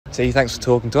T, thanks for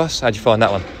talking to us. How'd you find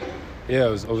that one? Yeah,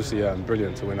 it was obviously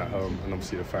brilliant to win at home, and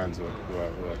obviously the fans were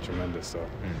tremendous. So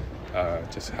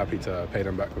just happy to pay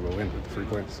them back with a win with the 3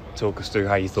 points. Talk us through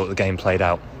how you thought the game played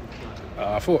out.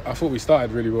 I thought we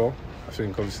started really well. I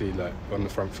think obviously on the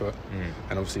front foot,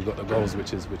 and obviously got the goals,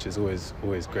 which is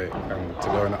always great. And to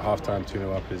go in at half time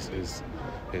 2-0 up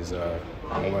is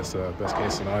almost a best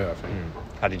case scenario, I think.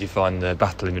 How did you find the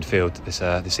battle in midfield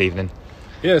this evening?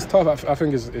 Yeah, it's tough. I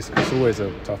think it's always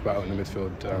a tough battle in the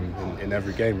midfield in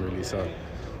every game, really. So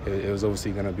it was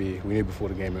obviously going to be. We knew before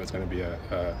the game it was going to be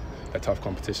a tough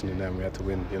competition in there. We had to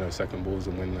win, second balls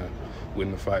and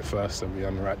win the fight first, so we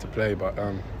had the right to play. But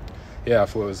yeah, I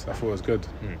thought it was good.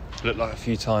 Looked like a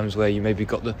few times where you maybe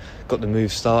got the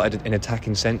move started in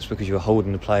attacking sense because you were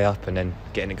holding the play up and then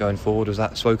getting it going forward. Was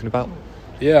that spoken about?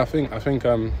 Yeah, I think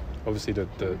obviously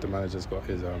the manager's got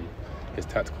his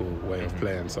tactical way of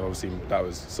playing, so obviously that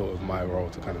was sort of my role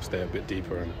to kind of stay a bit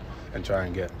deeper and try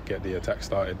and get the attack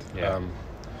started. Yeah.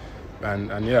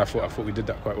 And yeah, I thought we did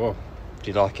that quite well. Do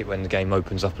you like it when the game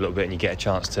opens up a little bit and you get a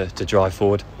chance to drive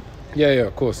forward? Yeah,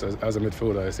 of course. As a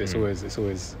midfielder, it's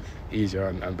always easier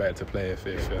and better to play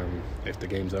if the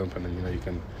game's open and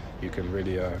you can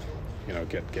really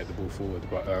get the ball forward.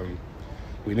 But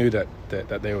we knew that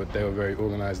they were very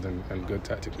organised and good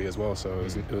tactically as well. So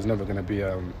it was never going to be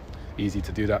easy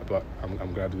to do that. But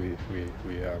I'm glad we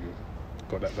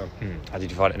got that done. How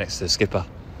did you find it next to the skipper?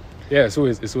 Yeah, it's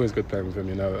always good playing with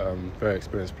him. Very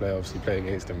experienced player. Obviously played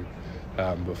against him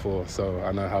before, so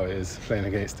I know how it is playing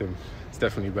against him. It's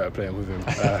definitely better playing with him.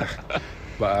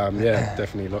 But yeah,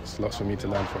 definitely lots for me to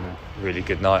learn from him. Really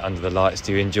good night under the lights.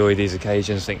 Do you enjoy these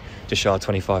occasions? I think just shy of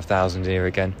 25,000 here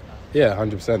again. Yeah,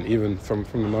 100%. Even from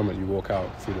the moment you walk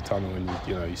out through the tunnel and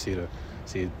you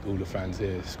see all the fans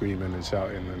here screaming and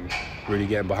shouting and really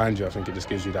getting behind you, I think it just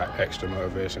gives you that extra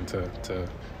motivation to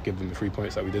give them the 3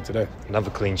 points that we did today.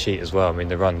 Another clean sheet as well. I mean,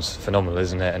 the run's phenomenal,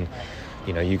 isn't it? And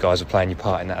you guys are playing your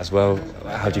part in that as well.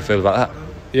 How do you feel about that?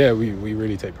 Yeah, we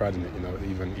really take pride in it.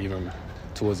 Even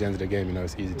towards the end of the game,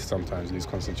 it's easy to sometimes lose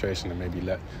concentration and maybe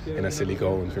let in a silly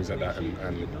goal and things like that,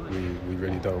 and we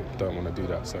really don't want to do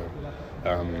that. So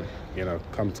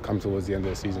come towards the end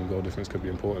of the season, goal difference could be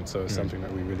important. So it's something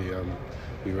that we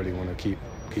really want to keep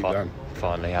going.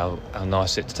 Finally, how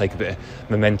nice it to take a bit of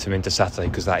momentum into Saturday,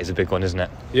 because that is a big one, isn't it?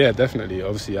 Yeah, definitely.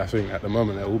 Obviously, I think at the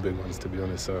moment they're all big ones, to be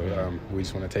honest. So we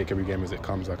just want to take every game as it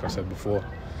comes, like I said before.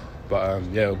 But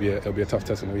yeah, it'll be a tough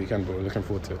test on the weekend, but we're looking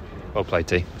forward to it. Well played,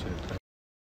 T. Cheers.